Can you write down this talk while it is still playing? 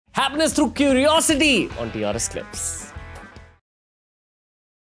Happiness through curiosity on TRS Clips.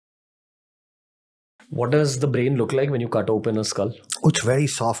 What does the brain look like when you cut open a skull? Oh, it's very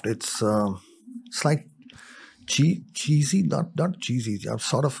soft. It's like cheesy, not cheesy.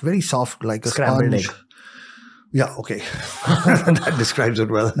 Sort of very soft, like a Scrambled sponge. egg. Yeah, okay. That describes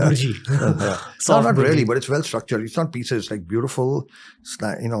it well. Burji. Yeah. Soft not burji. really, but it's well structured. It's not pieces. It's like beautiful. It's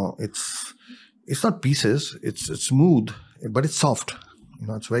like, it's not pieces. It's smooth, but it's soft.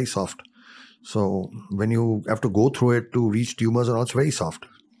 It's very soft. So when you have to go through it to reach tumors and all, it's very soft.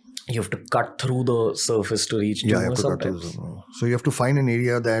 You have to cut through the surface to reach tumor Yeah, you have to cut sometimes. through. So you have to find an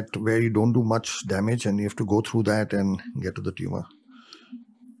area where you don't do much damage, and you have to go through that and get to the tumor.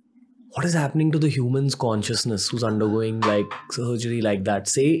 What is happening to the human's consciousness who's undergoing like surgery like that?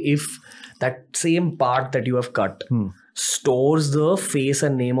 Say if that same part that you have cut stores the face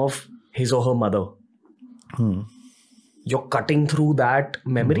and name of his or her mother. You're cutting through that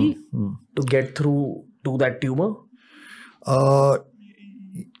memory to get through to that tumor?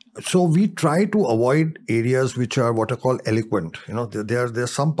 So we try to avoid areas which are what are called eloquent. There are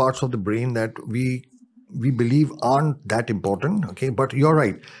some parts of the brain that we believe aren't that important. Okay, but you're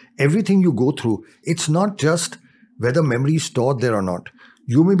right. Everything you go through, it's not just whether memory is stored there or not.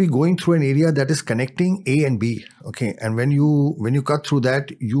 You may be going through an area that is connecting A and B. Okay, and when you cut through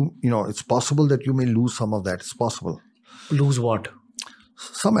that, it's possible that you may lose some of that. It's possible. Lose what?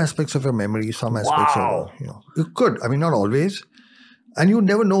 Some aspects of your memory, some aspects Wow. of you could. I mean, not always. And you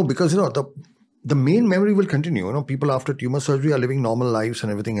never know because, the main memory will continue. People after tumor surgery are living normal lives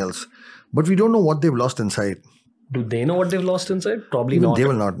and everything else. But we don't know what they've lost inside. Do they know what they've lost inside? Probably Even not. they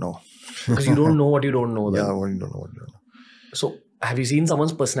will not know. Because you don't know what you don't know. Then. Yeah, well, you don't know what you don't know. So, have you seen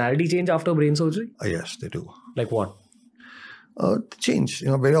someone's personality change after brain surgery? Yes, they do. Like what? Change.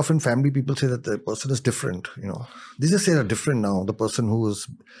 Very often family people say that the person is different. They just say they're different now. The person who is,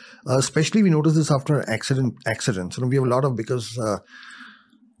 especially we notice this after accidents. We have a lot of, because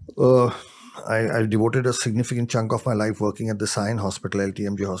I devoted a significant chunk of my life working at the Sion hospital,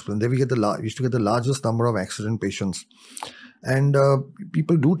 LTMG hospital. And there we used to get the largest number of accident patients. And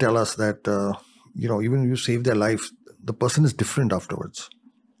people do tell us that, even if you save their life, the person is different afterwards.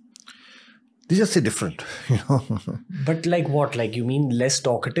 They just say different, But like what? Like you mean less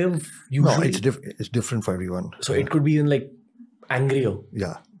talkative? Usually? No, it's different for everyone. So it could be in like angrier.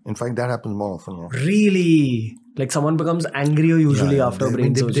 Yeah. In fact, that happens more often. Yeah. Really? Like someone becomes angrier usually after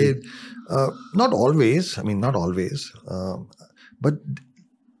brain surgery? Not always. I mean, not always. But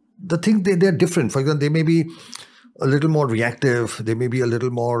the thing, they're different. For example, they may be a little more reactive. They may be a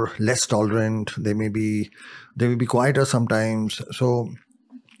little more less tolerant. They may be quieter sometimes. So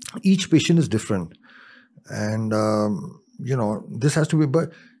each patient is different. And, this has to be,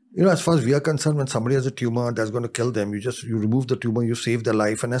 but, as far as we are concerned, when somebody has a tumor that's going to kill them, you remove the tumor, you save their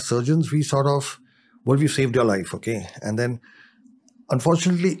life. And as surgeons, we sort of, we saved your life, okay? And then,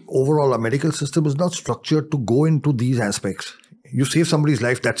 unfortunately, overall, our medical system is not structured to go into these aspects. You save somebody's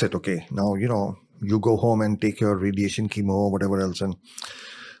life, that's it, okay? Now, you go home and take your radiation, chemo, or whatever else.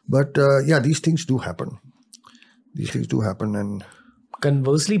 But these things do happen. These things do happen. And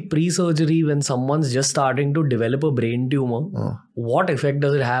conversely, pre-surgery, when someone's just starting to develop a brain tumor, what effect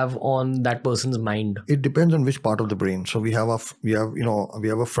does it have on that person's mind? It depends on which part of the brain. So we have a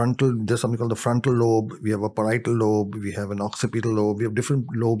frontal, there's something called the frontal lobe, we have a parietal lobe, we have an occipital lobe, we have different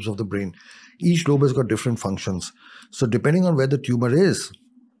lobes of the brain. Each lobe has got different functions. So depending on where the tumor is,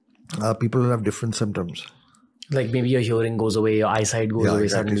 people will have different symptoms. Like maybe your hearing goes away, your eyesight goes away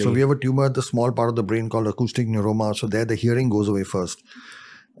suddenly. So we have a tumor at the small part of the brain called acoustic neuroma. So there the hearing goes away first.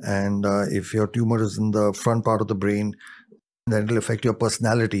 And if your tumor is in the front part of the brain, then it'll affect your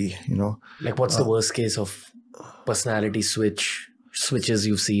personality, Like what's the worst case of personality switches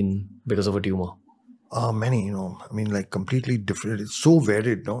you've seen because of a tumor? Many, I mean, like completely different. It's so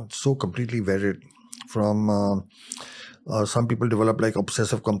varied, It's so completely varied. From some people develop like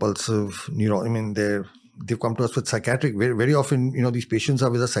obsessive compulsive, they've come to us with psychiatric, very, very often, these patients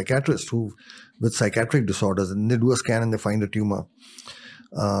are with a psychiatrist with psychiatric disorders, and they do a scan and they find a tumor.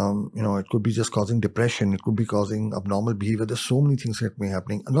 It could be just causing depression. It could be causing abnormal behavior. There's so many things that may be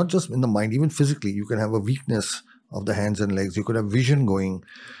happening, and not just in the mind, even physically. You can have a weakness of the hands and legs. You could have vision going.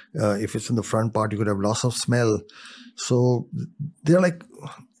 If it's in the front part, you could have loss of smell. So they're like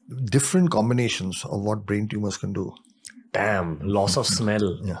different combinations of what brain tumors can do. Damn, loss of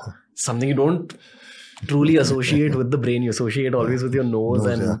smell. Yeah. Something you don't truly associate with the brain. You associate always with your nose.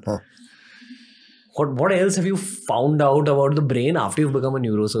 What else have you found out about the brain after you've become a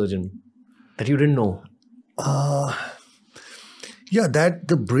neurosurgeon that you didn't know? That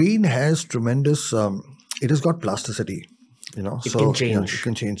the brain has tremendous, it has got plasticity. It can change. It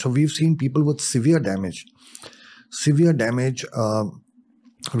can change. So we've seen people with severe damage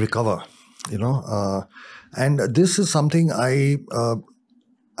recover, and this is something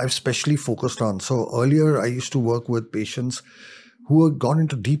I've specially focused on. So earlier I used to work with patients who had gone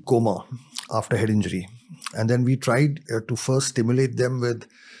into deep coma after head injury. And then we tried to first stimulate them with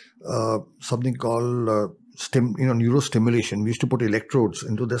something called neurostimulation. We used to put electrodes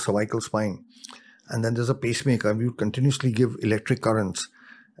into their cervical spine. And then there's a pacemaker, and we would continuously give electric currents.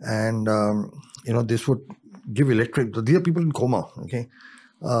 And, this would give electric. These are people in coma, okay?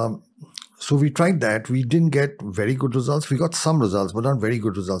 So we tried that. We didn't get very good results. We got some results, but not very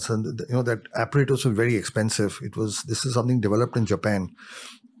good results. And, that apparatus was very expensive. This is something developed in Japan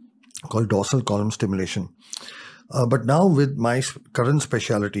called dorsal column stimulation. But now with my current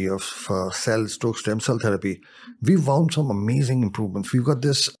specialty of cell-stroke stem cell therapy, we've found some amazing improvements. We've got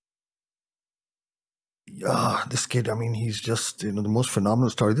this kid, he's just, the most phenomenal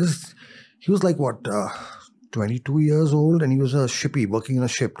story. He was like, 22 years old, and he was a shippy working in a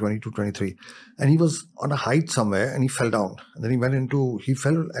ship, 22, 23. And he was on a height somewhere, and he fell down. And then he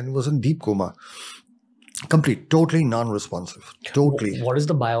fell and was in deep coma. Complete, totally non-responsive. Totally. What is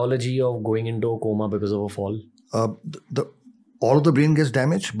the biology of going into a coma because of a fall? All of the brain gets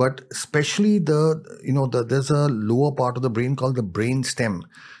damaged, but especially there's a lower part of the brain called the brain stem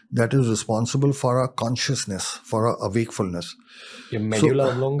that is responsible for our consciousness, for our awakefulness. Your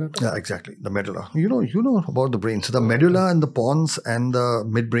medulla oblongata? Yeah, exactly. The medulla. You know about the brain. So the medulla and the pons and the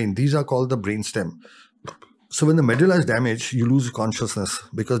midbrain, these are called the brain stem. So when the medulla is damaged, you lose consciousness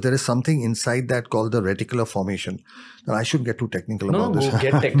because there is something inside that called the reticular formation. Now, I shouldn't get too technical about this. No,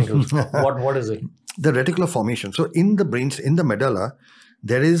 get technical. What is it? The reticular formation. So in the medulla,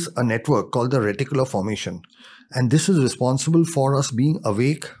 there is a network called the reticular formation. And this is responsible for us being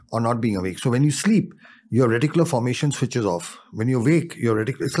awake or not being awake. So when you sleep, your reticular formation switches off. When you awake,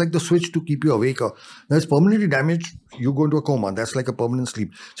 it's like the switch to keep you awake. Now it's permanently damaged, you go into a coma. That's like a permanent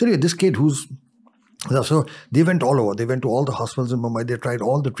sleep. So anyway, this kid so they went all over. They went to all the hospitals in Mumbai. They tried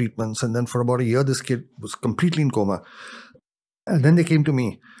all the treatments. And then for about a year, this kid was completely in coma. And then they came to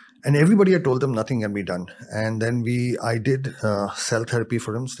me. And everybody had told them nothing can be done. And then I did cell therapy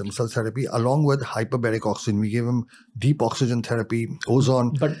for him, stem cell therapy, along with hyperbaric oxygen. We gave him deep oxygen therapy,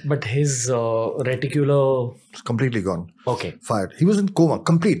 ozone. But his reticular... It's completely gone. Okay. Fired. He was in coma,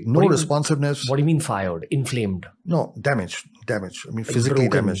 complete, no responsiveness. What do you mean fired? Inflamed? No, damaged. Physically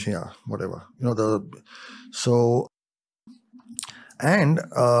damaged, yeah, whatever.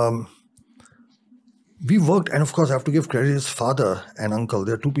 We worked, and of course, I have to give credit to his father and uncle.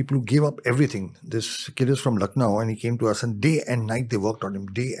 There are two people who gave up everything. This kid is from Lucknow, and he came to us, and day and night they worked on him.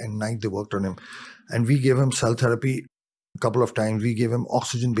 And we gave him cell therapy a couple of times. We gave him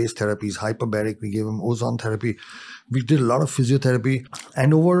oxygen-based therapies, hyperbaric. We gave him ozone therapy. We did a lot of physiotherapy.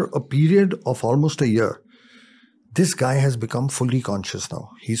 And over a period of almost a year, this guy has become fully conscious now.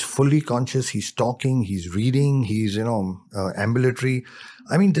 He's fully conscious. He's talking. He's reading. He's, ambulatory.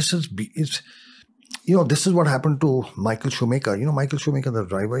 This is what happened to Michael Schumacher. Michael Schumacher, the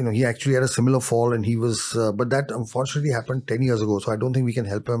driver, he actually had a similar fall, and he was, but that unfortunately happened 10 years ago. So I don't think we can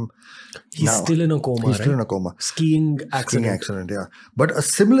help him. He's still in a coma. He's still in a coma. Skiing accident, yeah. But a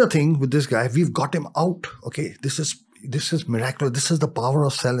similar thing with this guy, we've got him out. Okay, this is miraculous. This is the power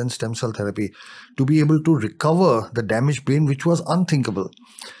of cell and stem cell therapy to be able to recover the damaged brain, which was unthinkable.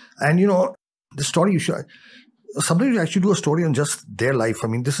 And the story sometimes you actually do a story on just their life.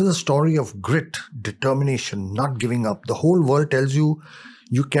 This is a story of grit, determination, not giving up. The whole world tells you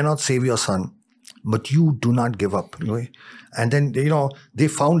you cannot save your son, but you do not give up. And then, they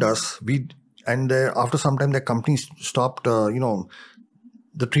found us. After some time, their company stopped,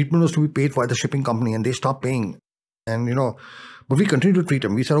 the treatment was to be paid by the shipping company, and they stopped paying. And, but we continued to treat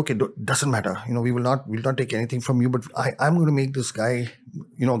him. We said, okay, doesn't matter. We will not take anything from you, but I'm going to make this guy,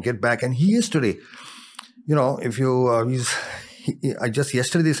 get back. And he is today. If you,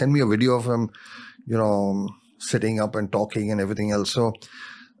 yesterday they sent me a video of him, sitting up and talking and everything else. So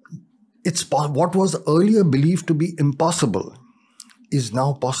it's what was earlier believed to be impossible is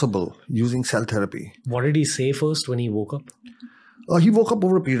now possible using cell therapy. What did he say first when he woke up? He woke up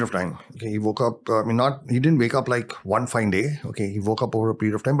over a period of time. Okay, he woke up. He didn't wake up like one fine day. Okay, he woke up over a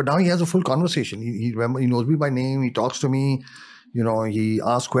period of time. But now he has a full conversation. He knows me by name. He talks to me. He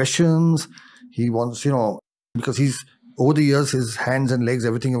asks questions. He wants, because over the years, his hands and legs,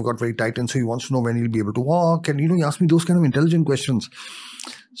 everything have got very tight. And so he wants to know when he'll be able to walk. And, he asks me those kind of intelligent questions.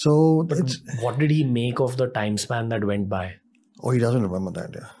 So, what did he make of the time span that went by? Oh, he doesn't remember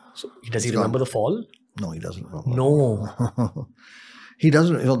that. Yeah. So does he remember the fall? No, he doesn't remember. No. he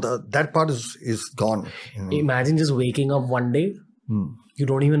doesn't, that part is gone. Imagine just waking up one day, you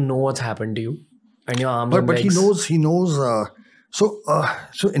don't even know what's happened to you, and your arms and But legs. he knows.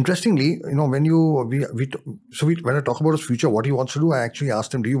 So interestingly, when I talk about his future, what he wants to do, I actually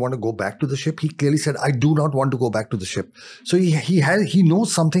asked him, "Do you want to go back to the ship?" He clearly said, "I do not want to go back to the ship." So he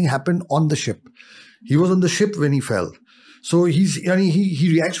knows something happened on the ship. He was on the ship when he fell. So he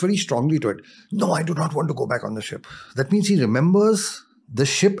reacts very strongly to it. No, I do not want to go back on the ship. That means he remembers the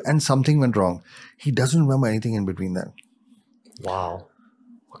ship and something went wrong. He doesn't remember anything in between that. Wow.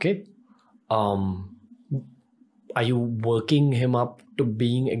 Okay. Are you working him up to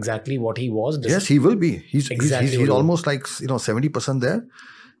being exactly what he was? Yes, he will be. He's almost like 70% there,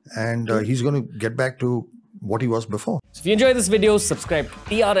 and he's going to get back to what he was before. So if you enjoyed this video, subscribe to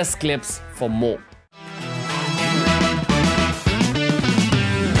TRS Clips for more.